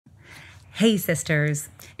Hey, sisters.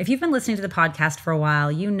 If you've been listening to the podcast for a while,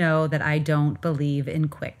 you know that I don't believe in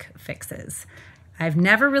quick fixes. I've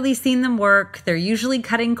never really seen them work. They're usually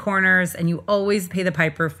cutting corners, and you always pay the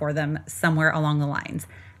piper for them somewhere along the lines.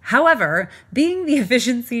 However, being the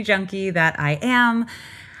efficiency junkie that I am,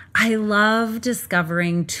 I love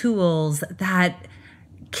discovering tools that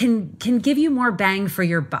can give you more bang for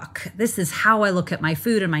your buck. This is how I look at my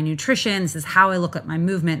food and my nutrition. This is how I look at my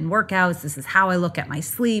movement and workouts. This is how I look at my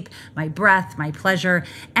sleep, my breath, my pleasure,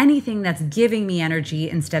 anything that's giving me energy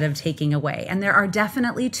instead of taking away. And there are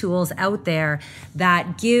definitely tools out there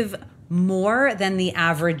that give more than the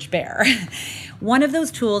average bear. One of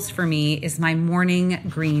those tools for me is my morning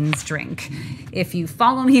greens drink. If you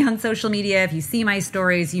follow me on social media, if you see my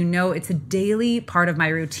stories, you know it's a daily part of my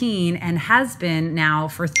routine and has been now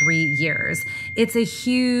for 3 years. It's a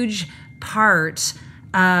huge part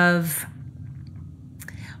of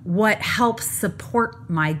what helps support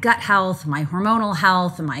my gut health, my hormonal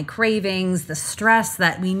health, my cravings, the stress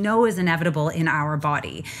that we know is inevitable in our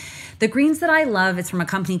body. The greens that I love is from a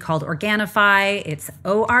company called Organifi. It's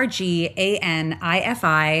Organifi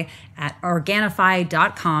at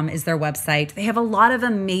Organifi.com is their website. They have a lot of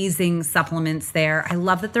amazing supplements there. I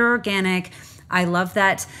love that they're organic. I love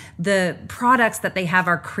that the products that they have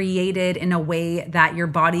are created in a way that your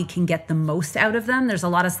body can get the most out of them. There's a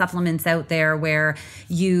lot of supplements out there where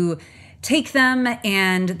you take them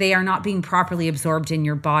and they are not being properly absorbed in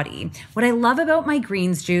your body. What I love about my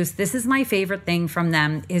greens juice, this is my favorite thing from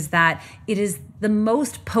them, is that it is the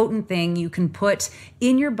most potent thing you can put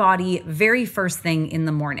in your body very first thing in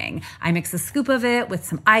the morning. I mix a scoop of it with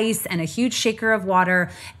some ice and a huge shaker of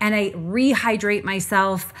water, and I rehydrate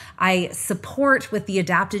myself. I support with the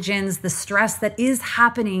adaptogens the stress that is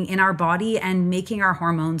happening in our body and making our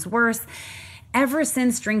hormones worse. Ever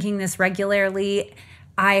since drinking this regularly,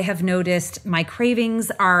 I have noticed my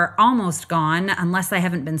cravings are almost gone unless I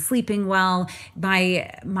haven't been sleeping well.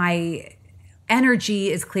 My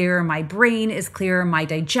energy is clearer, my brain is clearer, my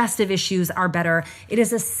digestive issues are better. It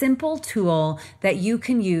is a simple tool that you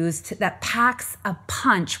can use that packs a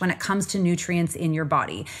punch when it comes to nutrients in your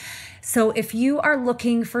body. So if you are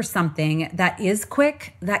looking for something that is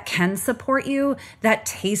quick, that can support you, that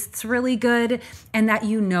tastes really good, and that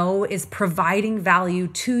you know is providing value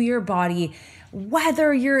to your body,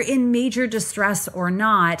 whether you're in major distress or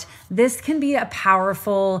not, this can be a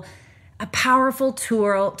powerful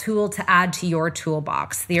tool to add to your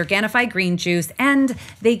toolbox. The Organifi green juice, and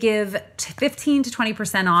they give 15 to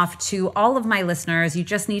 20% off to all of my listeners. You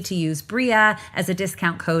just need to use Bria as a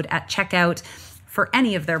discount code at checkout for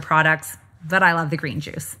any of their products, but I love the green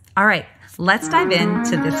juice. All right, let's dive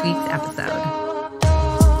into this week's episode.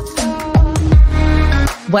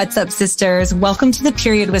 What's up, sisters? Welcome to the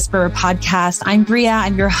Period Whisperer podcast. I'm Bria.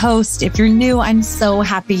 I'm your host. If you're new, I'm so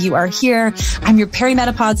happy you are here. I'm your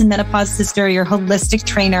perimenopause and menopause sister, your holistic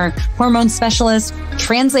trainer, hormone specialist,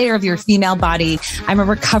 translator of your female body. I'm a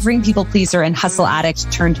recovering people pleaser and hustle addict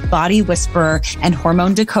turned body whisperer and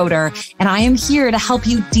hormone decoder. And I am here to help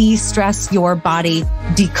you de-stress your body,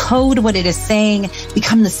 decode what it is saying,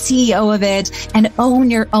 become the CEO of it, and own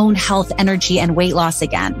your own health, energy, and weight loss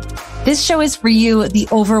again. This show is for you, the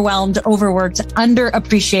overwhelmed, overworked,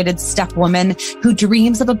 underappreciated step woman who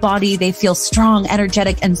dreams of a body they feel strong,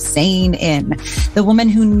 energetic, and sane in. The woman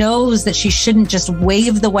who knows that she shouldn't just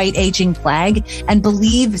wave the white aging flag and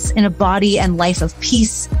believes in a body and life of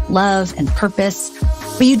peace, love, and purpose.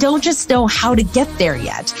 But you don't just know how to get there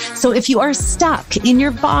yet. So if you are stuck in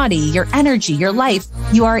your body, your energy, your life,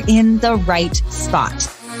 you are in the right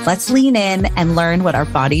spot. Let's lean in and learn what our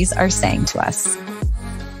bodies are saying to us.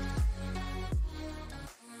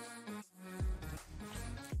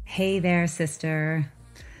 Hey there, sister.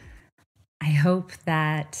 I hope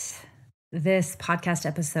that this podcast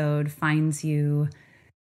episode finds you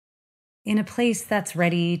in a place that's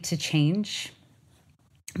ready to change.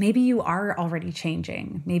 Maybe you are already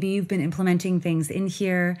changing. Maybe you've been implementing things in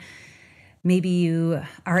here. Maybe you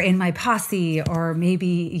are in my posse, or maybe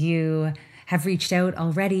you have reached out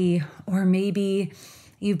already, or maybe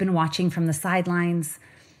you've been watching from the sidelines.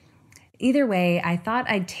 Either way, I thought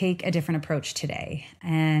I'd take a different approach today.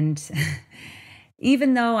 And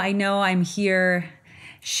even though I know I'm here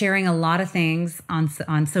sharing a lot of things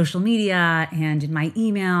on social media and in my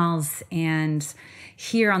emails and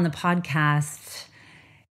here on the podcast,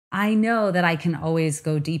 I know that I can always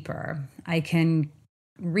go deeper. I can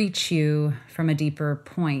reach you from a deeper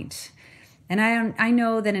point. And I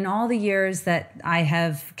know that in all the years that I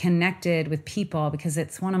have connected with people, because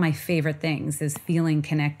it's one of my favorite things is feeling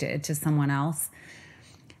connected to someone else,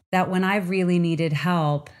 that when I've really needed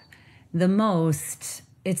help the most,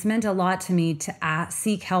 it's meant a lot to me to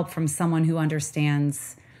seek help from someone who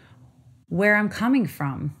understands where I'm coming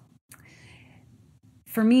from.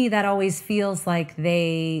 For me, that always feels like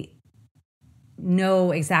they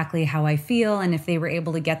know exactly how I feel, and if they were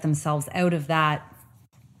able to get themselves out of that,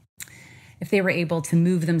 if they were able to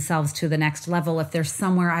move themselves to the next level, if there's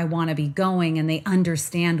somewhere I want to be going and they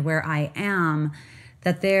understand where I am,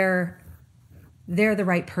 that they're the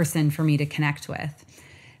right person for me to connect with.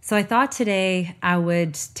 So I thought today I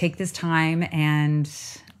would take this time and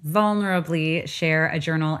vulnerably share a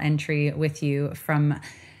journal entry with you from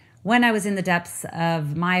when I was in the depths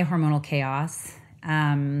of my hormonal chaos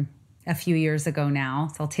a few years ago now.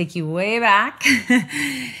 So I'll take you way back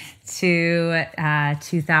to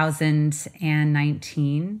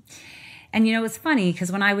 2019. And it's funny because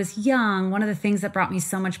when I was young, one of the things that brought me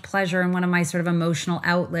so much pleasure and one of my sort of emotional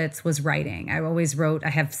outlets was writing. I always wrote.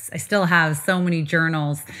 I still have so many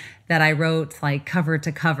journals that I wrote like cover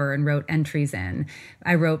to cover and wrote entries in.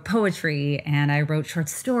 I wrote poetry and I wrote short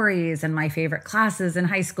stories, and my favorite classes in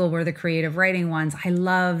high school were the creative writing ones. I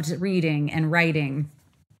loved reading and writing.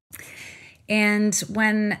 And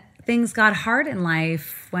when things got hard in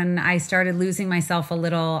life, when I started losing myself a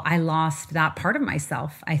little, I lost that part of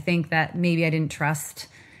myself. I think that maybe I didn't trust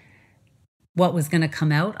what was going to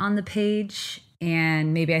come out on the page,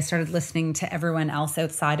 and maybe I started listening to everyone else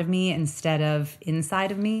outside of me instead of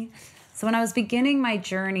inside of me. So when I was beginning my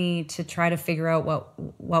journey to try to figure out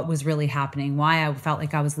what was really happening, why I felt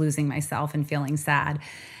like I was losing myself and feeling sad,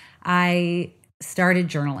 I started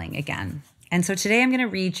journaling again. And so today I'm going to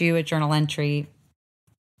read you a journal entry,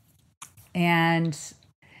 and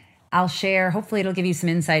I'll share, hopefully it'll give you some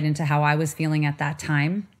insight into how I was feeling at that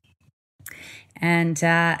time. And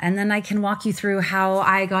then I can walk you through how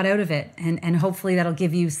I got out of it. And hopefully that'll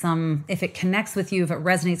give you some, if it connects with you, if it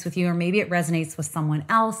resonates with you, or maybe it resonates with someone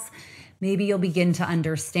else, maybe you'll begin to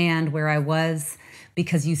understand where I was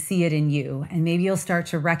because you see it in you. And maybe you'll start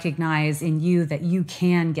to recognize in you that you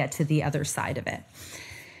can get to the other side of it.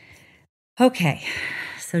 Okay,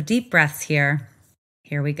 so deep breaths here.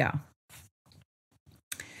 Here we go.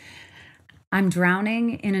 I'm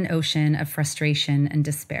drowning in an ocean of frustration and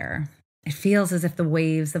despair. It feels as if the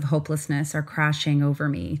waves of hopelessness are crashing over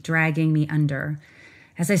me, dragging me under,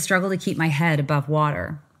 as I struggle to keep my head above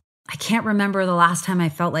water. I can't remember the last time I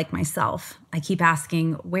felt like myself. I keep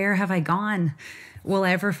asking, where have I gone? Will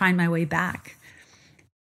I ever find my way back?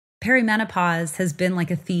 Perimenopause has been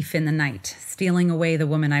like a thief in the night, stealing away the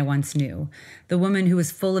woman I once knew, the woman who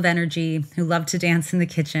was full of energy, who loved to dance in the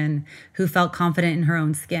kitchen, who felt confident in her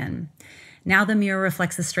own skin. Now the mirror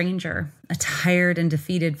reflects a stranger, a tired and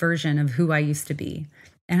defeated version of who I used to be.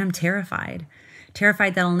 And I'm terrified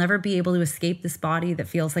that I'll never be able to escape this body that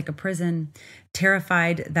feels like a prison,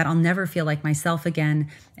 terrified that I'll never feel like myself again,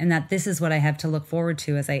 and that this is what I have to look forward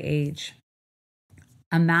to as I age.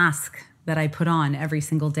 A mask that I put on every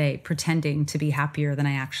single day, pretending to be happier than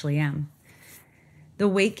I actually am. The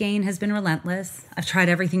weight gain has been relentless. I've tried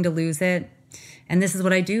everything to lose it. And this is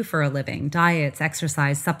what I do for a living: diets,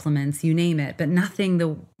 exercise, supplements, you name it, but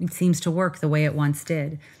nothing seems to work the way it once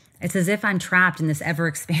did. It's as if I'm trapped in this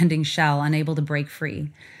ever-expanding shell, unable to break free.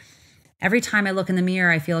 Every time I look in the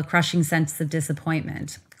mirror, I feel a crushing sense of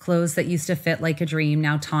disappointment. Clothes that used to fit like a dream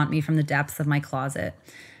now taunt me from the depths of my closet,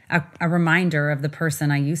 a reminder of the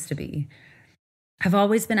person I used to be. I've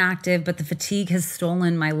always been active, but the fatigue has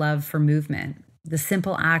stolen my love for movement. The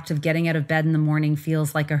simple act of getting out of bed in the morning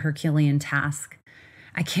feels like a Herculean task.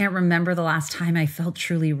 I can't remember the last time I felt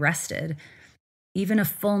truly rested. Even a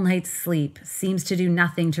full night's sleep seems to do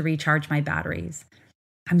nothing to recharge my batteries.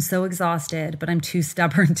 I'm so exhausted, but I'm too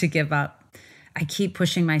stubborn to give up. I keep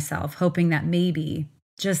pushing myself, hoping that maybe,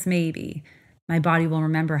 just maybe, my body will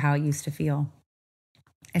remember how it used to feel.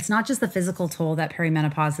 It's not just the physical toll that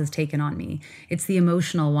perimenopause has taken on me, it's the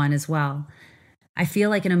emotional one as well. I feel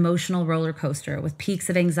like an emotional roller coaster with peaks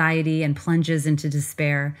of anxiety and plunges into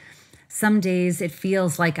despair. Some days it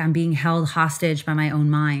feels like I'm being held hostage by my own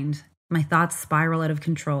mind. My thoughts spiral out of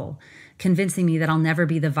control, convincing me that I'll never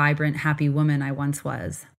be the vibrant, happy woman I once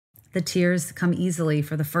was. The tears come easily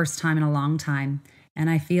for the first time in a long time, and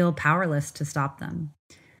I feel powerless to stop them.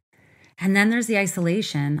 And then there's the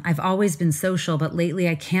isolation. I've always been social, but lately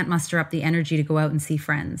I can't muster up the energy to go out and see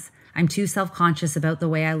friends. I'm too self-conscious about the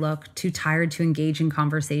way I look, too tired to engage in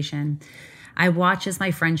conversation. I watch as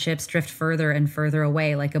my friendships drift further and further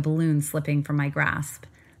away like a balloon slipping from my grasp.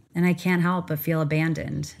 And I can't help but feel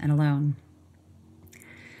abandoned and alone.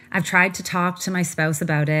 I've tried to talk to my spouse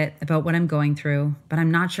about it, about what I'm going through, but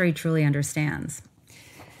I'm not sure he truly understands.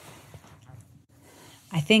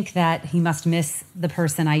 I think that he must miss the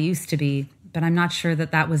person I used to be But I'm not sure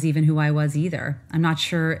that that was even who I was either. I'm not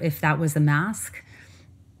sure if that was a mask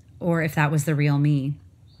or if that was the real me.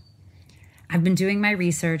 I've been doing my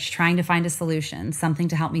research, trying to find a solution, something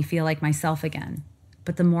to help me feel like myself again.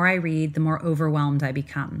 But the more I read, the more overwhelmed I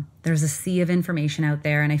become. There's a sea of information out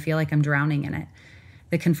there, and I feel like I'm drowning in it.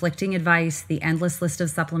 The conflicting advice, the endless list of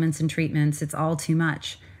supplements and treatments, it's all too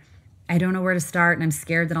much. I don't know where to start, and I'm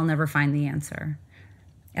scared that I'll never find the answer.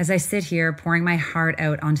 As I sit here pouring my heart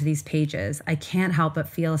out onto these pages, I can't help but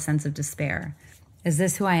feel a sense of despair. Is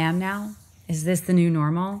this who I am now? Is this the new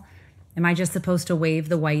normal? Am I just supposed to wave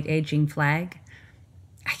the white aging flag?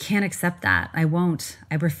 I can't accept that. I won't.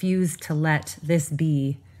 I refuse to let this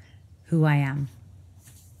be who I am.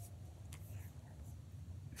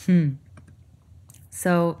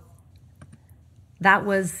 So that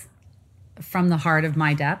was from the heart of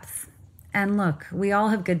my depths. And look, we all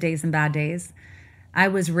have good days and bad days. I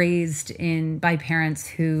was raised by parents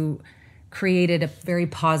who created a very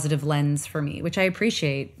positive lens for me, which I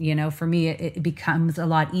appreciate. For me, it becomes a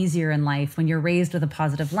lot easier in life. When you're raised with a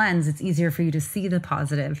positive lens, it's easier for you to see the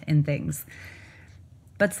positive in things.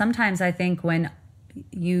 But sometimes I think when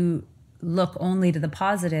you look only to the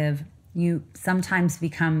positive, you sometimes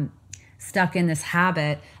become stuck in this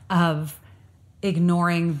habit of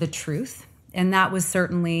ignoring the truth. And that was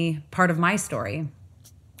certainly part of my story.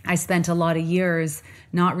 I spent a lot of years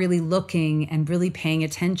not really looking and really paying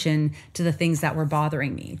attention to the things that were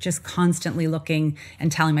bothering me, just constantly looking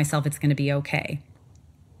and telling myself it's going to be okay.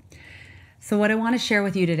 So what I want to share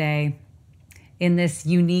with you today in this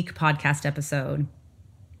unique podcast episode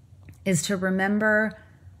is to remember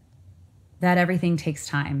that everything takes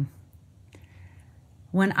time.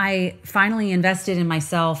 When I finally invested in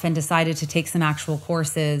myself and decided to take some actual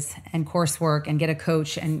courses and coursework and get a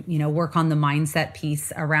coach and, work on the mindset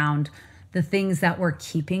piece around the things that were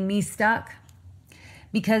keeping me stuck,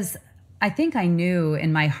 because I think I knew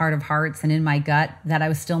in my heart of hearts and in my gut that I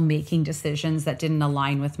was still making decisions that didn't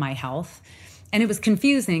align with my health. And it was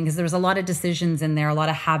confusing because there was a lot of decisions in there, a lot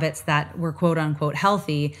of habits that were quote unquote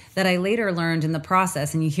healthy that I later learned in the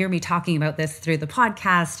process. And you hear me talking about this through the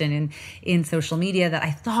podcast and in social media that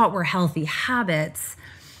I thought were healthy habits,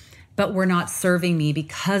 but were not serving me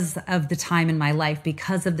because of the time in my life,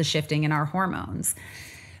 because of the shifting in our hormones.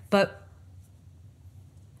 But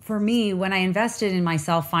for me, when I invested in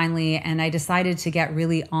myself finally, and I decided to get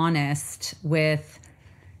really honest with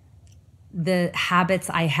the habits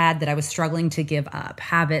I had that I was struggling to give up,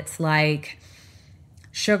 habits like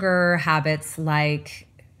sugar, habits like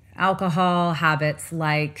alcohol, habits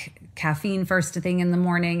like caffeine first thing in the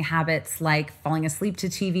morning, habits like falling asleep to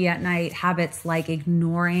TV at night, habits like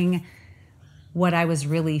ignoring what I was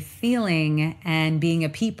really feeling and being a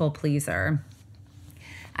people pleaser.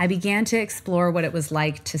 I began to explore what it was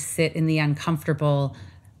like to sit in the uncomfortable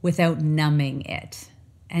without numbing it.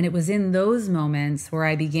 And it was in those moments where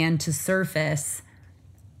I began to surface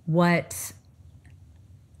what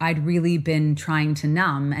I'd really been trying to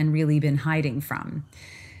numb and really been hiding from.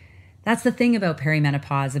 That's the thing about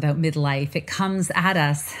perimenopause, about midlife. It comes at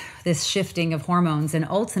us, this shifting of hormones, and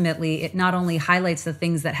ultimately it not only highlights the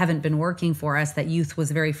things that haven't been working for us that youth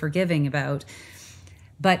was very forgiving about,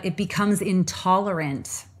 but it becomes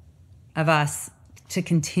intolerant of us to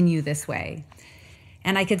continue this way.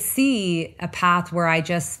 And I could see a path where I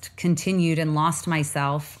just continued and lost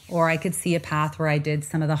myself, or I could see a path where I did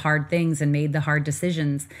some of the hard things and made the hard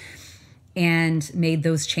decisions and made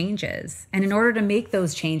those changes. And in order to make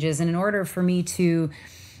those changes, and in order for me to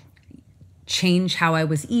change how I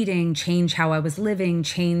was eating, change how I was living,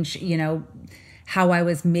 change, how I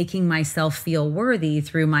was making myself feel worthy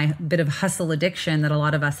through my bit of hustle addiction that a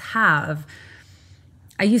lot of us have,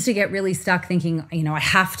 I used to get really stuck thinking, I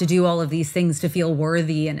have to do all of these things to feel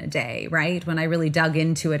worthy in a day, right? When I really dug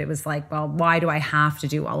into it, it was like, well, why do I have to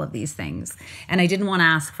do all of these things? And I didn't want to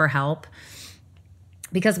ask for help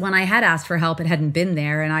because when I had asked for help, it hadn't been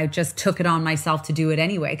there. And I just took it on myself to do it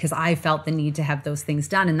anyway because I felt the need to have those things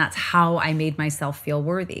done. And that's how I made myself feel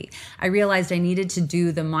worthy. I realized I needed to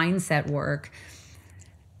do the mindset work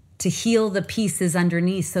to heal the pieces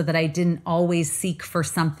underneath so that I didn't always seek for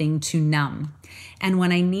something to numb. And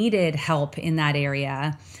when I needed help in that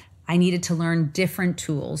area, I needed to learn different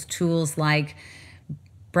tools like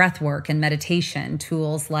breath work and meditation,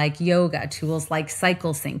 tools like yoga, tools like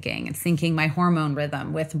cycle syncing and syncing my hormone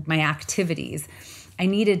rhythm with my activities. I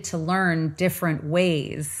needed to learn different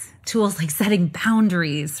ways, tools like setting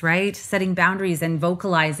boundaries, right? Setting boundaries and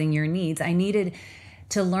vocalizing your needs. I needed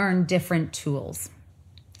to learn different tools.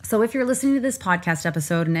 So if you're listening to this podcast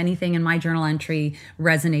episode and anything in my journal entry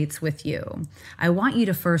resonates with you, I want you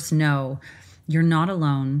to first know you're not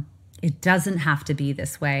alone. It doesn't have to be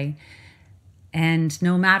this way. And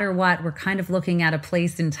no matter what, we're kind of looking at a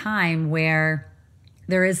place in time where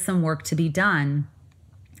there is some work to be done.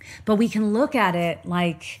 But we can look at it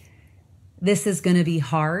like this is going to be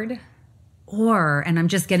hard, and I'm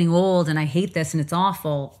just getting old and I hate this and it's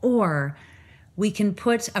awful, or we can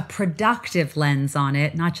put a productive lens on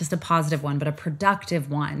it, not just a positive one, but a productive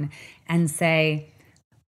one, and say,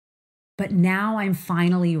 but now I'm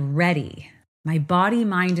finally ready. My body,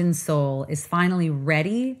 mind, and soul is finally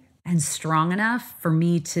ready and strong enough for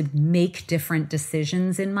me to make different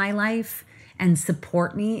decisions in my life and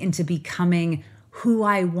support me into becoming who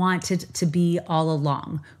I wanted to be all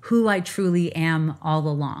along, who I truly am all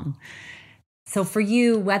along. So for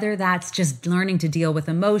you, whether that's just learning to deal with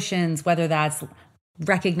emotions, whether that's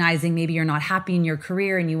recognizing maybe you're not happy in your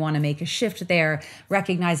career and you want to make a shift there,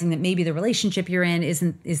 recognizing that maybe the relationship you're in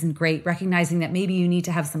isn't great, recognizing that maybe you need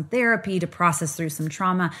to have some therapy to process through some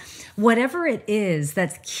trauma, whatever it is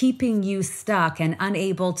that's keeping you stuck and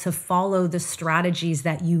unable to follow the strategies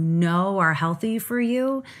that you know are healthy for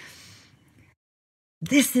you,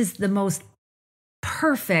 this is the most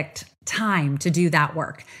perfect time to do that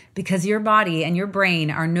work, because your body and your brain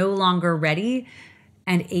are no longer ready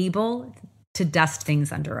and able to dust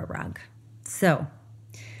things under a rug. So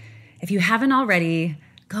if you haven't already,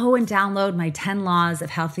 go and download my 10 Laws of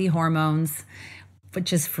Healthy Hormones,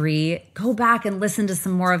 which is free. Go back and listen to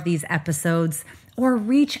some more of these episodes, or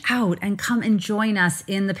reach out and come and join us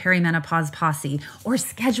in the Perimenopause Posse, or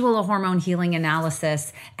schedule a hormone healing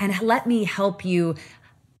analysis and let me help you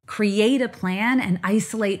create a plan and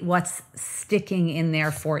isolate what's sticking in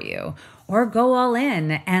there for you. Or go all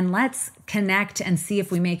in and let's connect and see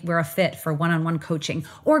if we're a fit for one-on-one coaching,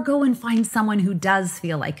 or go and find someone who does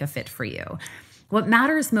feel like a fit for you. What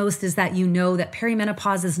matters most is that you know that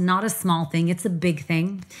perimenopause is not a small thing, it's a big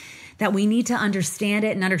thing, that we need to understand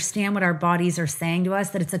it and understand what our bodies are saying to us,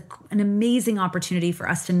 that it's an amazing opportunity for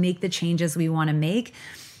us to make the changes we want to make,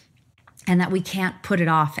 and that we can't put it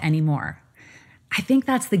off anymore. I think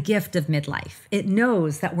that's the gift of midlife. It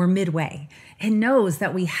knows that we're midway. It knows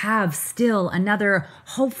that we have still another,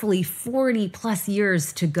 hopefully 40 plus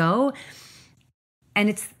years to go. And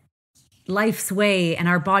it's life's way and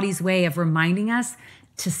our body's way of reminding us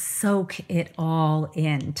to soak it all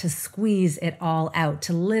in, to squeeze it all out,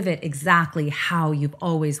 to live it exactly how you've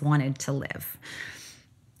always wanted to live.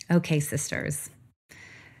 Okay, sisters,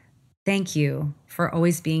 thank you for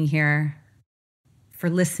always being here, for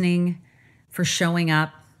listening, for showing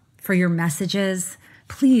up, for your messages.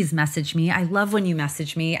 Please message me. I love when you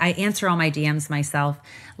message me. I answer all my DMs myself.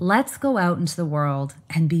 Let's go out into the world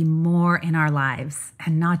and be more in our lives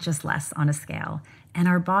and not just less on a scale. And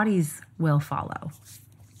our bodies will follow.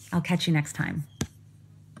 I'll catch you next time.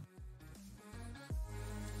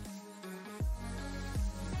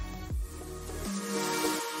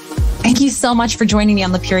 Thank you so much for joining me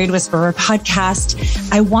on the Period Whisperer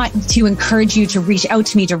podcast. I want to encourage you to reach out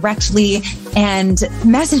to me directly and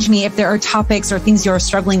message me if there are topics or things you're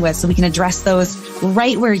struggling with so we can address those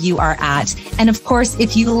right where you are at. And of course,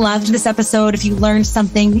 if you loved this episode, if you learned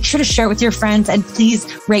something, make sure to share it with your friends and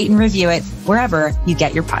please rate and review it wherever you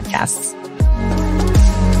get your podcasts.